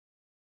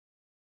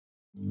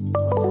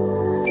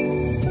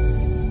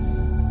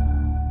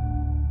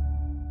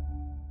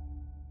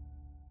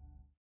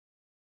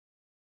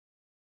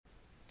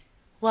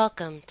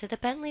Welcome to the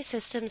Bentley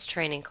Systems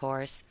training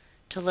course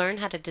to learn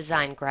how to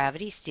design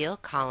gravity steel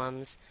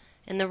columns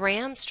in the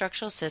RAM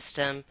Structural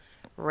System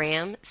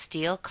RAM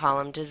Steel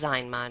Column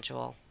Design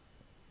Module.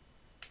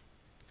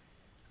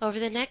 Over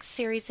the next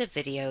series of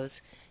videos,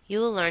 you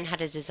will learn how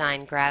to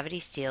design gravity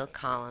steel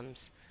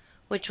columns,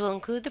 which will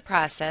include the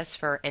process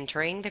for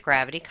entering the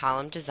gravity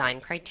column design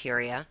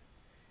criteria,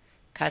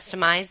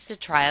 customize the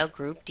trial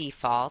group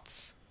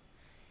defaults,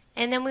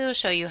 and then we will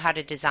show you how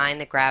to design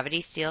the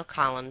gravity steel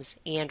columns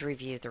and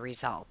review the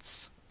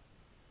results.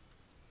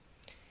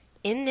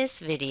 In this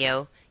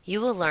video,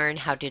 you will learn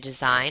how to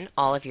design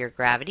all of your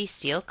gravity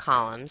steel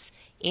columns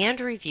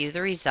and review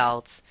the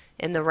results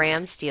in the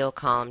RAM Steel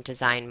Column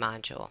Design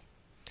module.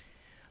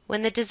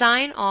 When the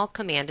Design All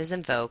command is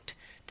invoked,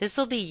 this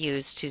will be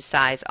used to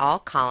size all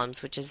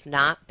columns which has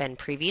not been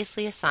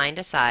previously assigned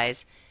a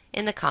size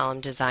in the Column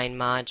Design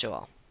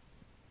module.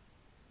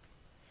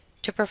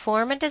 To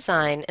perform a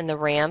design in the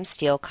RAM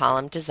Steel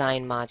Column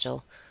Design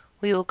module,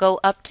 we will go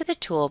up to the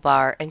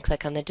toolbar and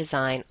click on the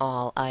Design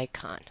All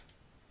icon.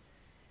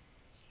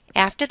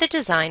 After the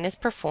design is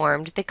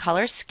performed, the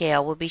color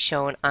scale will be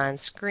shown on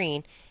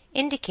screen,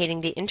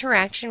 indicating the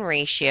interaction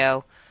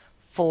ratio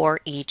for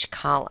each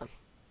column.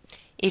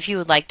 If you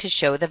would like to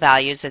show the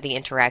values of the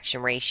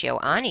interaction ratio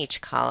on each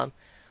column,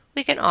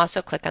 we can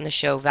also click on the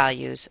Show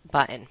Values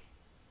button.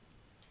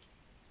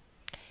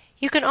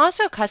 You can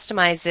also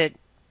customize the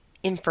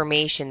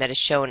information that is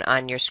shown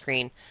on your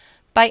screen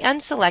by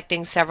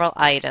unselecting several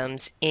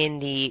items in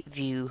the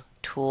View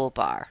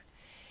toolbar.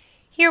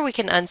 Here we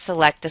can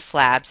unselect the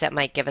slabs that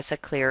might give us a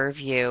clearer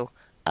view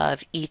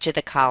of each of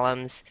the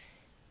columns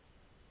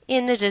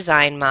in the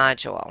Design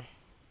module.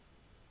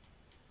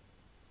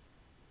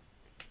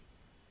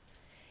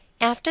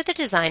 After the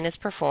design is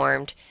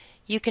performed,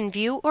 you can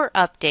view or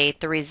update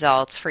the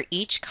results for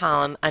each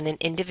column on an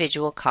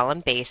individual column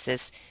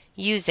basis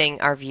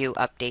using our View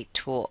Update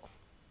tool.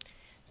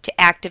 To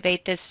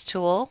activate this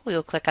tool, we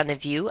will click on the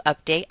View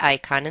Update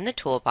icon in the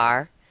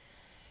toolbar,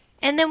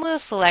 and then we'll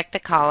select the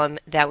column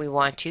that we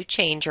want to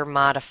change or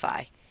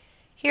modify.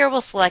 Here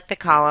we'll select the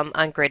column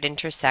on grid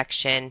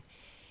intersection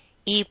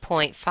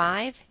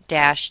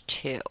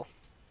E.5-2.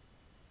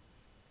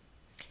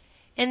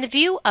 In the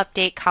View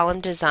Update Column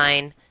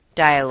Design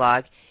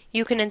dialog,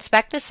 you can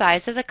inspect the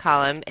size of the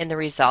column and the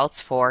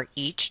results for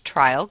each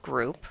trial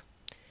group.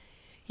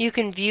 You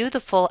can view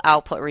the full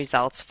output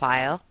results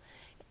file,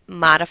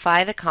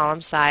 modify the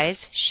column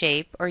size,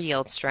 shape, or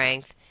yield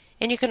strength,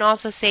 and you can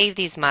also save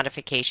these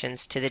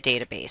modifications to the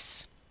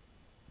database.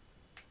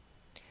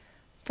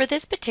 For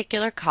this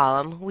particular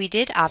column, we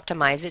did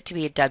optimize it to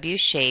be a W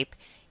shape,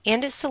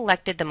 and it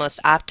selected the most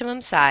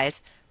optimum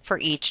size for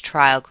each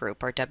trial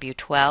group, our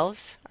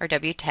W12s, our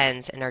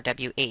W10s, and our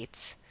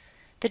W8s.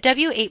 The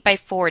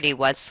W8x40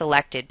 was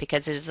selected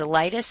because it is the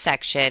lightest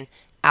section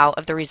out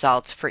of the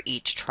results for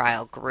each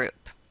trial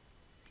group.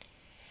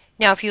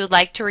 Now, if you would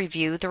like to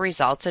review the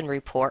results in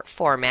report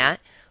format,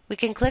 we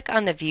can click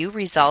on the View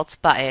Results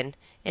button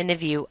in the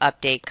View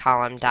Update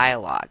Column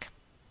dialog.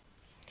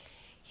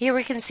 Here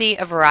we can see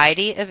a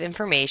variety of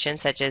information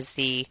such as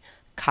the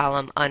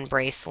column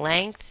unbraced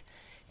length,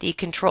 the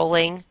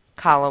controlling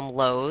column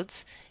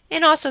loads,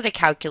 and also the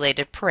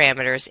calculated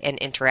parameters and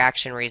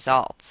interaction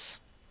results.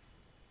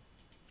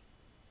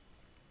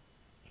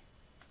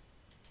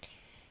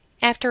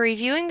 After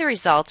reviewing the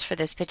results for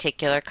this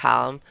particular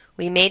column,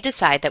 we may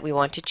decide that we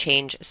want to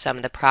change some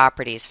of the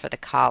properties for the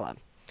column.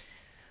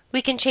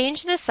 We can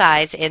change the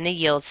size and the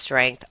yield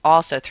strength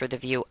also through the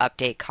View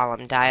Update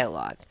Column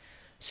dialog.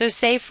 So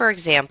say, for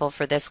example,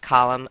 for this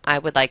column, I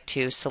would like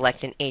to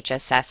select an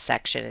HSS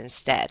section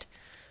instead.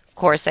 Of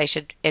course, I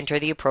should enter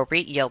the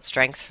appropriate yield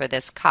strength for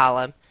this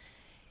column,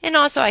 and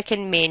also I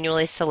can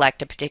manually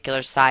select a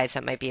particular size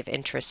that might be of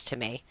interest to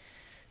me.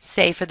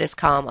 Say for this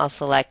column, I'll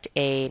select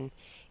an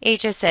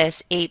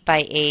HSS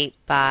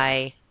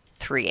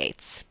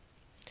 8x8x3/8.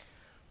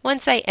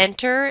 Once I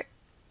enter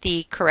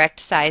the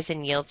correct size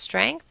and yield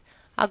strength,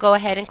 I'll go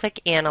ahead and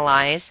click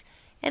Analyze,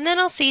 and then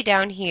I'll see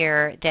down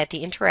here that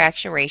the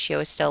interaction ratio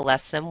is still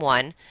less than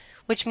 1,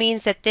 which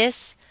means that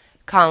this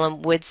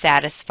column would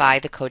satisfy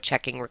the code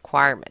checking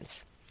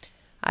requirements.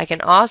 I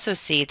can also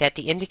see that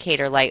the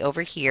indicator light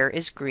over here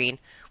is green,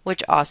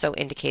 which also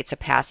indicates a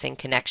passing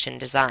connection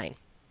design.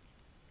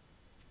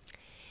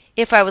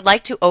 If I would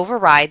like to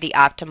override the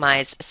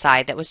optimized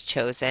side that was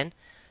chosen,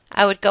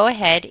 I would go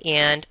ahead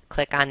and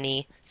click on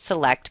the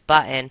Select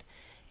button,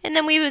 and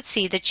then we would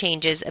see the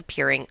changes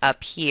appearing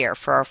up here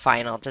for our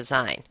final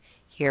design.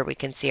 Here we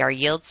can see our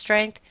yield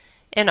strength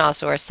and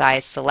also our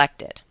size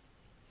selected.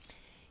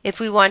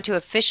 If we want to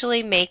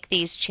officially make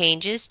these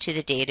changes to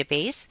the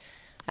database,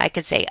 I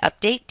could say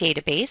Update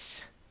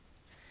Database,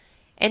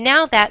 and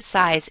now that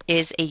size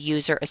is a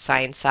user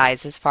assigned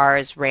size as far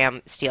as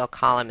RAM Steel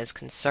Column is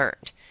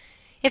concerned.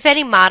 If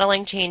any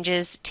modeling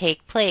changes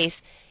take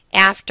place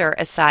after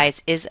a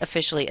size is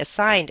officially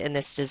assigned in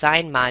this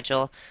design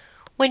module,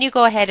 When you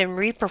go ahead and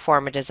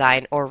reperform a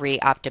design or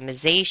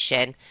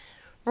re-optimization,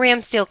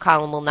 RAM steel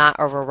column will not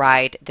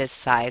override this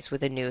size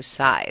with a new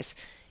size.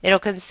 It'll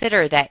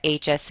consider that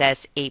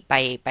HSS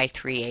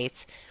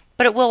 8x8x3/8,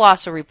 but it will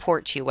also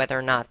report to you whether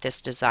or not this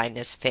design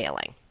is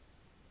failing.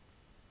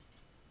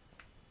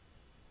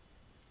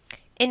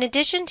 In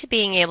addition to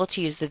being able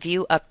to use the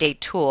View Update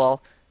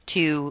tool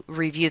to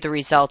review the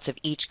results of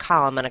each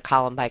column on a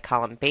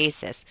column-by-column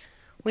basis,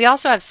 we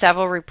also have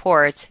several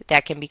reports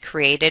that can be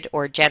created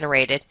or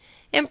generated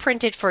and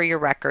printed for your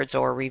records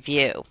or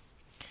review.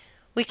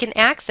 We can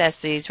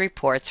access these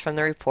reports from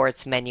the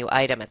Reports menu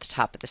item at the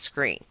top of the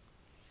screen.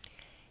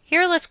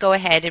 Here, let's go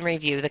ahead and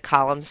review the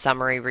Column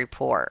Summary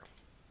Report.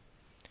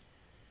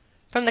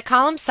 From the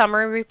Column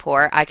Summary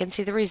Report, I can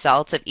see the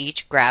results of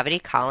each gravity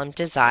column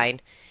design,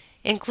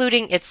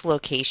 including its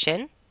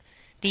location,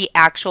 the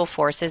actual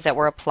forces that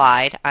were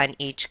applied on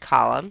each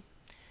column,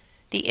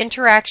 the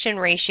interaction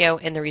ratio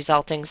and the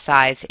resulting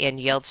size and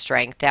yield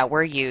strength that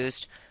were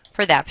used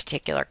for that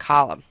particular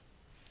column.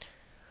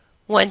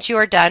 Once you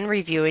are done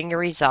reviewing your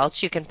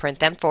results, you can print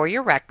them for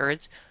your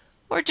records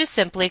or just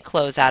simply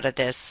close out of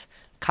this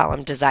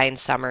column design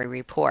summary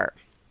report.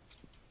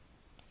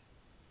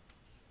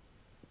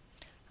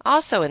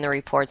 Also in the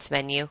Reports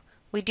menu,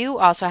 we do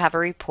also have a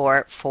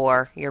report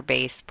for your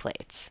base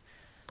plates.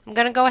 I'm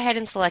going to go ahead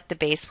and select the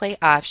base plate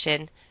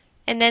option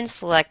and then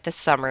select the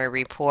summary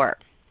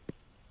report.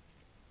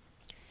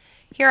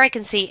 Here I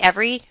can see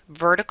every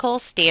vertical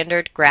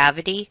standard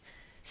gravity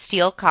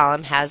steel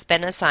column has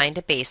been assigned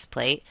a base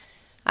plate.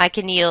 I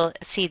can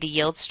see the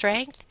yield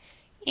strength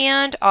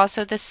and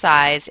also the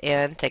size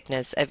and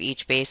thickness of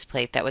each base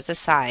plate that was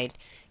assigned,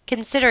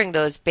 considering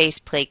those base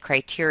plate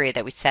criteria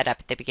that we set up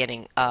at the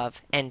beginning of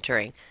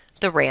entering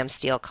the RAM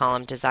steel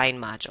column design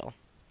module.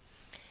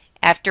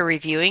 After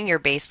reviewing your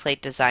base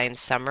plate design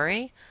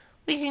summary,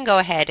 we can go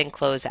ahead and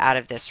close out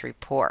of this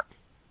report.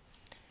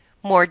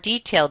 More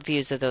detailed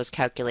views of those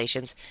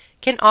calculations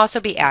can also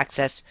be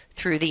accessed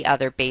through the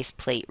other base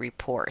plate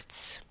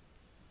reports.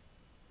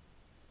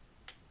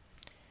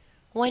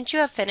 Once you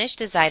have finished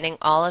designing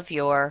all of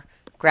your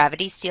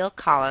gravity steel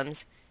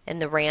columns in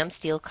the RAM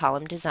steel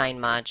column design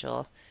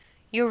module,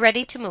 you're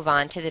ready to move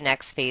on to the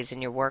next phase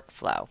in your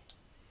workflow.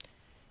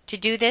 To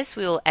do this,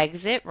 we will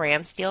exit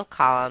RAM steel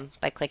column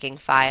by clicking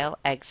File,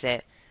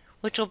 Exit,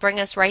 which will bring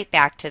us right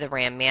back to the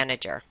RAM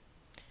Manager.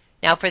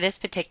 Now for this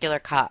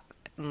particular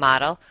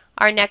model,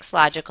 our next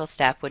logical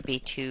step would be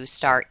to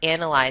start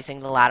analyzing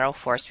the lateral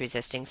force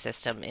resisting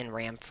system in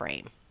RAM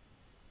frame.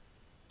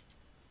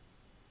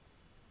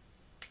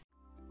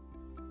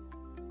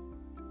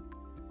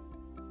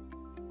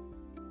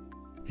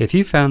 If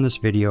you found this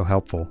video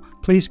helpful,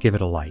 please give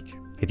it a like.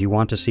 If you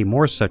want to see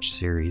more such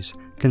series,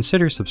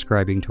 consider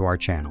subscribing to our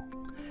channel.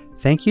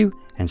 Thank you,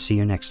 and see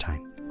you next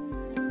time.